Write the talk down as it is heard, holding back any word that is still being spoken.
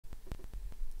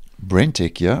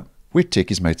BrenTech here, where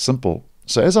tech is made simple.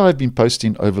 So as I've been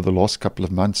posting over the last couple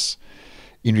of months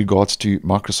in regards to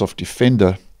Microsoft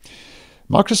Defender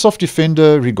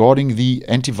regarding the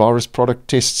antivirus product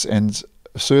tests and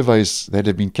surveys that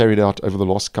have been carried out over the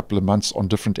last couple of months on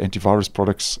different antivirus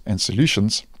products and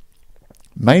solutions,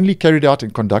 mainly carried out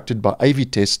and conducted by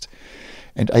AV-Test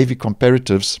and AV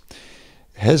Comparatives,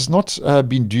 has not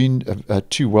been doing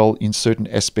too well in certain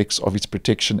aspects of its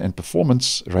protection and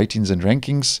performance ratings and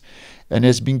rankings, and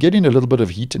has been getting a little bit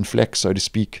of heat and flack, so to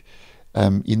speak,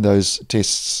 in those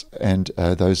tests and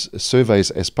those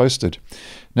surveys as posted.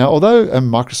 Now, although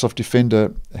Microsoft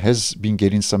Defender has been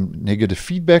getting some negative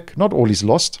feedback, not all is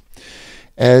lost,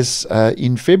 as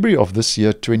in February of this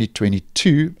year,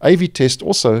 2022, AV-Test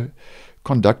also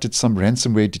conducted some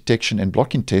ransomware detection and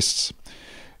blocking tests,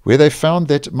 where they found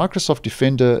that Microsoft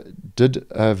Defender did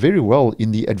very well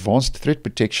in the advanced threat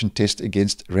protection test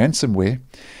against ransomware,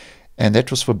 and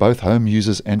that was for both home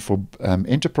users and for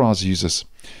enterprise users.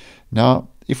 Now,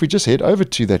 if we just head over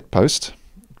to that post,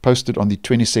 posted on the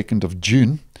 22nd of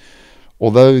June,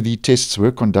 although the tests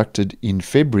were conducted in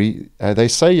February, they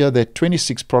say here that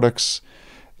 26 products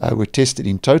were tested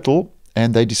in total,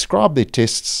 and they describe their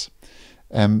tests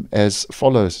as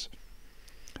follows.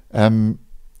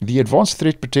 The advanced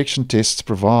threat protection tests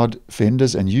provide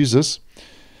vendors and users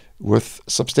with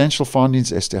substantial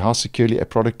findings as to how securely a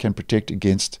product can protect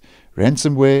against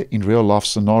ransomware in real-life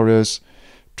scenarios.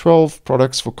 12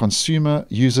 products for consumer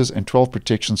users and 12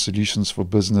 protection solutions for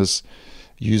business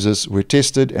users were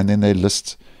tested, and then they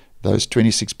list those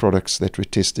 26 products that were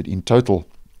tested in total.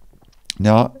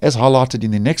 Now, as highlighted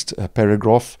in the next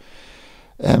paragraph,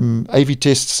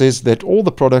 AV-Test says that all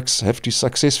the products have to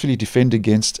successfully defend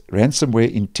against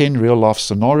ransomware in 10 real-life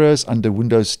scenarios under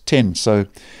Windows 10. So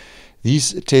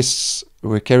these tests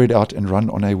were carried out and run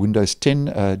on a Windows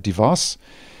 10 device.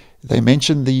 They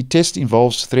mention the test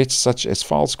involves threats such as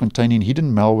files containing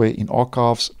hidden malware in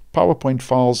archives, PowerPoint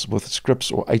files with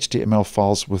scripts, or HTML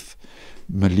files with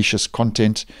malicious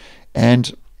content.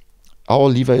 And I'll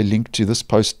leave a link to this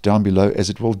post down below,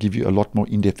 as it will give you a lot more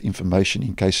in-depth information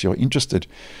in case you're interested.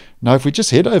 Now, if we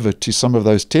just head over to some of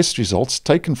those test results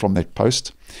taken from that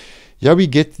post, here we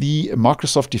get the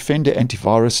Microsoft Defender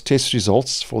antivirus test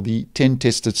results for the 10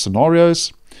 tested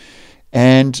scenarios.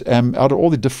 And out of all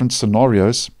the different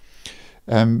scenarios,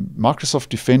 Microsoft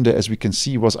Defender, as we can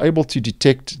see, was able to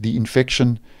detect the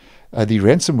infection, the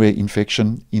ransomware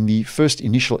infection, in the first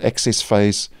initial access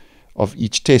phase of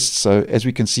each test. So as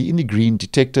we can see in the green,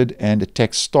 detected and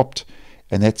attack stopped,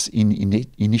 and that's in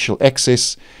initial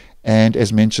access. And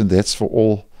as mentioned, that's for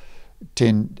all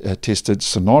 10 tested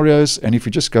scenarios. And if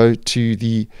we just go to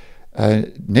the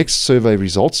next survey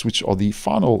results, which are the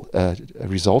final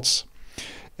results,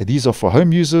 these are for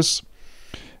home users.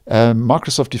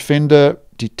 Microsoft Defender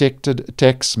detected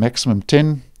attacks maximum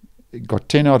 10, it got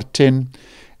 10 out of 10,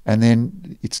 and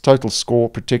then its total score,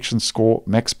 protection score,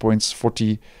 max points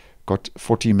 40, got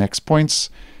 40 max points.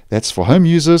 That's for home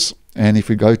users. And if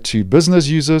we go to business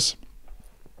users,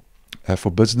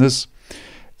 for business,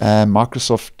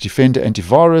 Microsoft Defender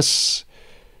antivirus,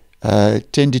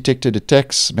 10 detected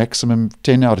attacks, maximum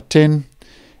 10 out of 10,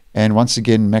 and once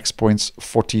again max points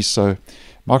 40. So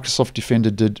Microsoft Defender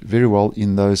did very well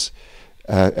in those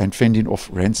and fending off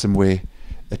ransomware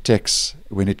attacks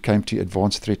when it came to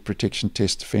advanced threat protection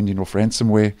test, fending off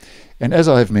ransomware. And as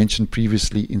I have mentioned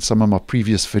previously in some of my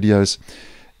previous videos,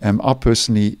 I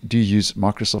personally do use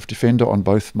Microsoft Defender on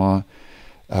both my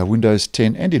Windows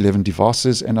 10 and 11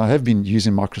 devices, and I have been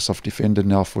using Microsoft Defender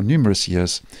now for numerous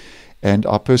years. And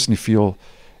I personally feel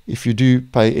if you do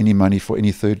pay any money for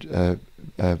any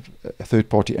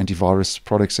third-party antivirus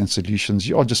products and solutions,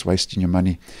 you are just wasting your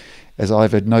money, as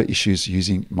I've had no issues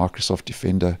using Microsoft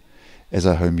Defender as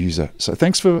a home user. So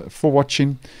thanks for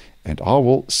watching, and I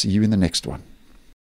will see you in the next one.